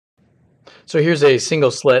So here's a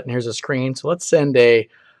single slit and here's a screen. So let's send a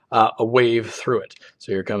wave through it.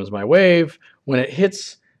 So here comes my wave. When it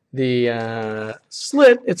hits the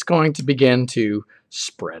slit, it's going to begin to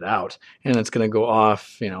spread out, and it's going to go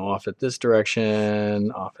off, off at this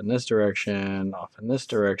direction, off in this direction, off in this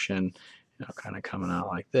direction, kind of coming out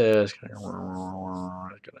like this. So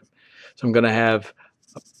I'm going to have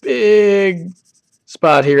a big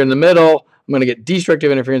spot here in the middle. I'm going to get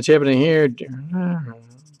destructive interference happening here.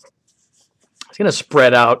 It's going to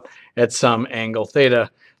spread out at some angle theta.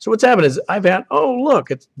 So what's happened is I've had, oh, look,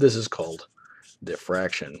 this is called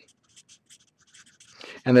diffraction.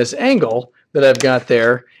 And this angle that I've got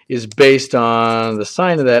there is based on the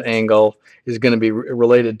sine of that angle is going to be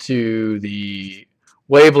related to the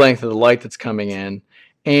wavelength of the light that's coming in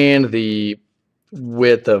and the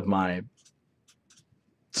width of my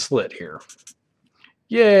slit here.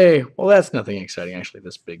 Yay! Well, that's nothing exciting. Actually,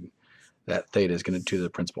 that theta is going to do the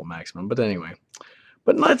principal maximum. But anyway,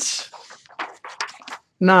 we're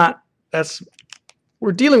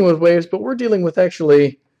dealing with waves, but we're dealing with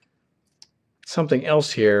actually something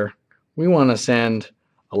else here. We want to send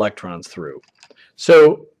electrons through.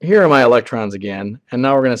 So here are my electrons again, and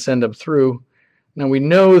now we're going to send them through. Now we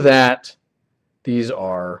know that these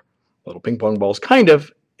are little ping pong balls, kind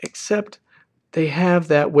of, except they have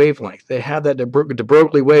that wavelength. They have that de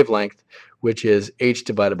Broglie wavelength, which is h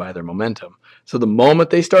divided by their momentum. So the moment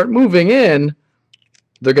they start moving in,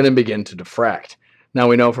 they're going to begin to diffract. Now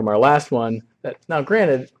we know from our last one that, now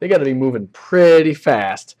granted, they got to be moving pretty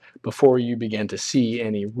fast before you begin to see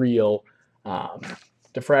any real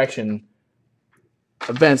diffraction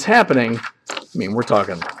events happening. I mean, we're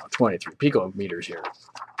talking 23 picometers here.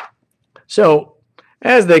 So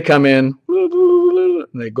as they come in,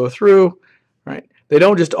 they go through, right? They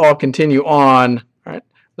don't just all continue on, right?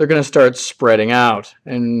 They're going to start spreading out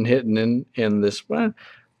and hitting in this one.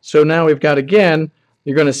 So now we've got, again,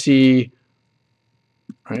 you're going to see,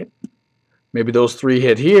 right? Maybe those three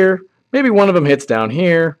hit here. Maybe one of them hits down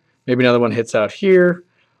here. Maybe another one hits out here.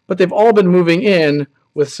 But they've all been moving in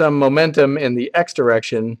with some momentum in the x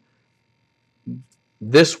direction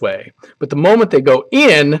this way. But the moment they go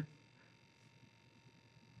in,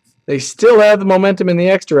 they still have the momentum in the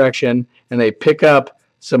x direction, and they pick up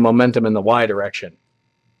some momentum in the y direction.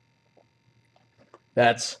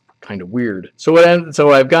 That's kind of weird. So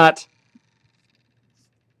I've got,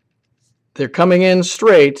 they're coming in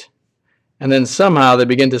straight, and then somehow they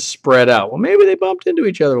begin to spread out. Well, maybe they bumped into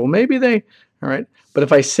each other. Well, maybe they, all right. But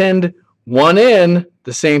if I send one in,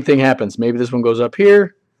 the same thing happens. Maybe this one goes up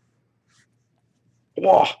here.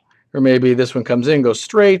 Whoa. Or maybe this one comes in, goes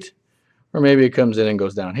straight. Or maybe it comes in and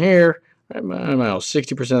goes down here. I don't know,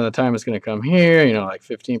 60% of the time it's going to come here. Like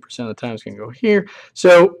 15% of the time it's going to go here.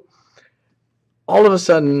 So all of a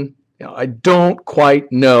sudden, I don't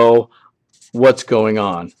quite know what's going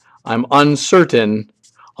on. I'm uncertain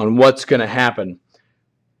on what's going to happen.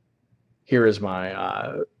 Here is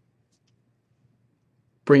my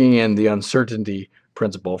bringing in the uncertainty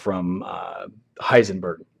principle from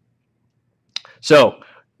Heisenberg. So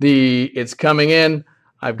it's coming in.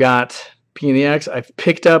 I've got P in the x. I've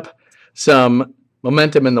picked up some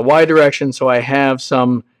momentum in the y direction, so I have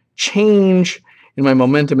some change in my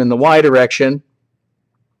momentum in the y direction.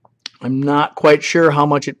 I'm not quite sure how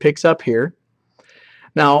much it picks up here.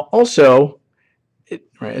 Now, also,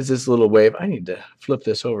 right, is this little wave? I need to flip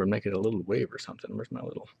this over and make it a little wave or something. Where's my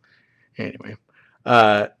little... Anyway,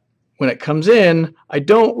 when it comes in, I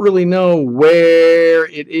don't really know where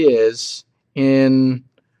it is in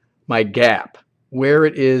my gap, where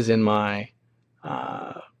it is in my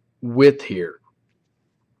width here.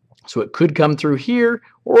 So it could come through here,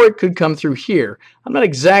 or it could come through here. I'm not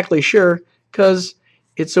exactly sure because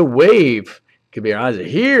it's a wave. It could be, is it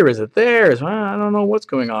here? Is it there? I don't know what's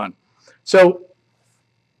going on. So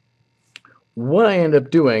what I end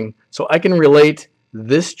up doing, so I can relate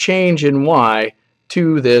this change in y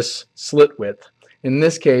to this slit width. In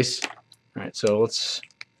this case, all right, so let's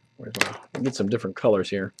get some different colors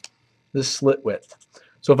here. This slit width.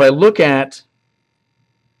 So if I look at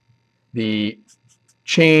the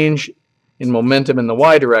change in momentum in the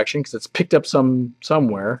y direction, because it's picked up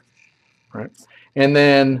somewhere, right? And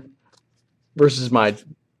then versus my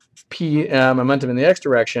momentum in the x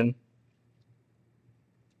direction,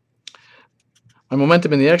 my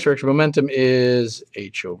momentum in the x direction, momentum is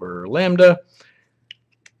h over lambda.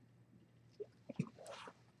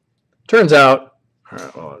 Turns out,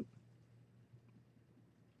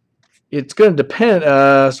 it's going to depend.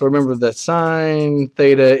 So remember that sine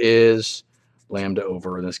theta is lambda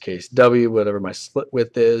over, in this case, w, whatever my slit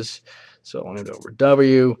width is. So lambda over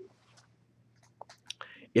w.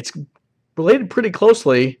 It's related pretty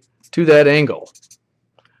closely to that angle.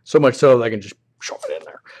 So much so that I can just show it in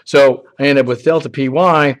there. So I end up with delta py.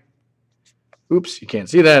 Oops, you can't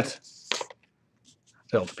see that.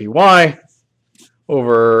 Delta py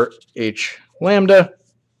over h lambda.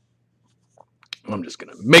 I'm just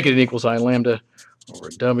going to make it an equal sign lambda over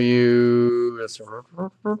w. Let's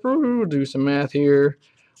do some math here.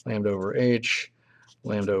 Lambda over h.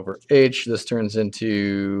 Lambda over h. This turns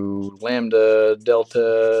into lambda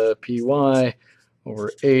delta py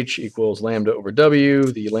over h equals lambda over w.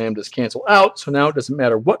 The lambdas cancel out, so now it doesn't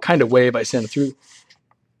matter what kind of wave I send through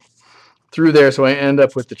there. So I end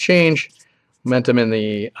up with the change momentum in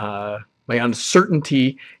the my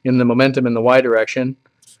uncertainty in the momentum in the y direction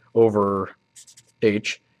over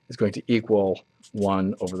h is going to equal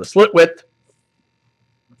 1 over the slit width.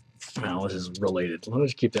 Now this is related. Let me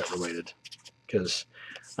just keep that related because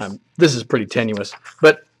this is pretty tenuous,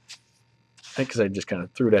 but because I just kind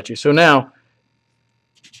of threw it at you. So now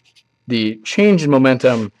the change in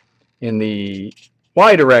momentum in the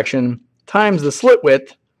y direction times the slit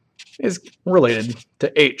width is related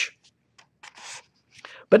to h.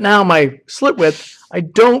 But now my slit width, I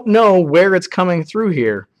don't know where it's coming through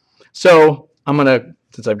here. So I'm going to,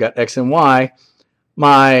 since I've got x and y,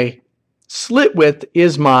 my slit width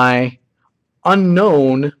is my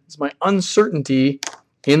unknown, it's my uncertainty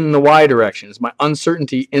in the y direction. It's my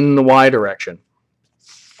uncertainty in the y direction.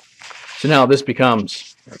 So now this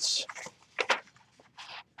becomes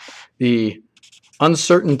the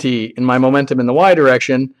uncertainty in my momentum in the y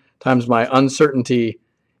direction times my uncertainty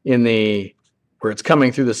in the where it's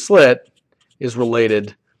coming through the slit is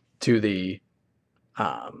related to the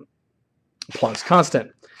Planck's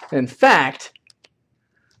constant. In fact,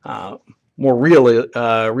 more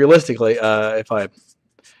realistically, if I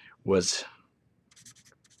was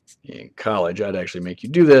in college, I'd actually make you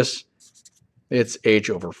do this. It's h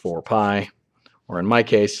over 4 pi, or in my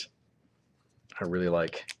case, I really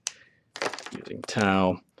like using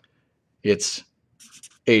tau. It's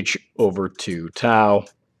h over 2 tau,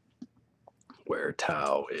 where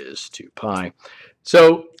tau is 2 pi.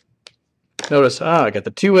 So notice, I got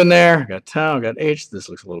the 2 in there, I got tau, I got h. This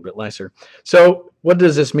looks a little bit nicer. So what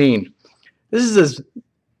does this mean? There's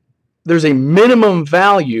a minimum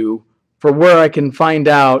value for where I can find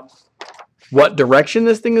out what direction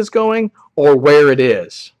this thing is going or where it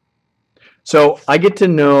is. So I get to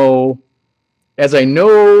know, as I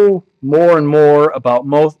know more and more about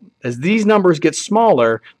as these numbers get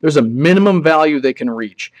smaller, there's a minimum value they can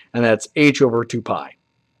reach, and that's h over 2 pi.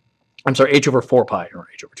 I'm sorry, h over 4 pi, or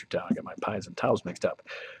h over 2 tau. I got my pi's and taus mixed up.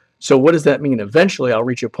 So what does that mean? Eventually, I'll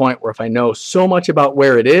reach a point where if I know so much about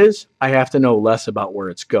where it is, I have to know less about where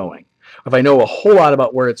it's going. If I know a whole lot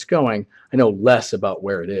about where it's going, I know less about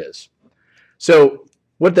where it is. So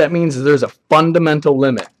what that means is there's a fundamental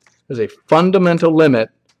limit. There's a fundamental limit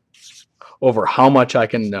over how much I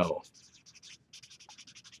can know.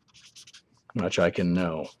 How much I can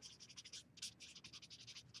know.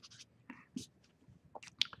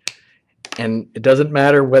 And it doesn't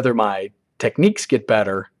matter whether my techniques get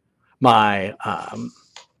better,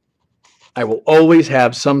 I will always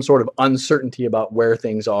have some sort of uncertainty about where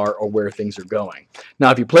things are or where things are going. Now,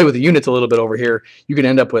 if you play with the units a little bit over here, you can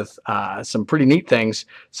end up with some pretty neat things,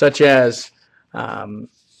 such as the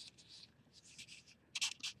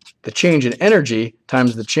change in energy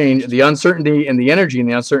times the uncertainty in the energy and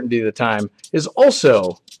the uncertainty of the time is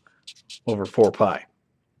also over 4 pi.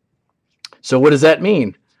 So what does that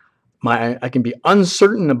mean? I can be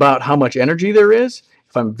uncertain about how much energy there is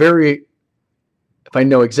if I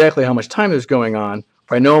know exactly how much time is going on.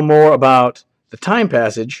 If I know more about the time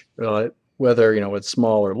passage, whether it's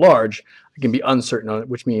small or large, I can be uncertain on it,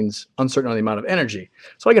 which means uncertain on the amount of energy.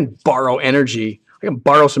 So I can borrow energy. I can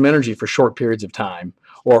borrow some energy for short periods of time,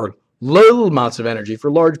 or little amounts of energy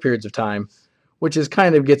for large periods of time, which is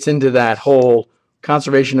kind of gets into that whole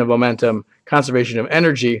conservation of momentum, conservation of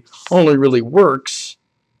energy only really works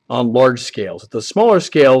on large scales. At the smaller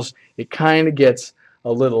scales, it kind of gets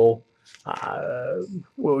a little,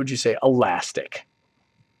 what would you say, elastic.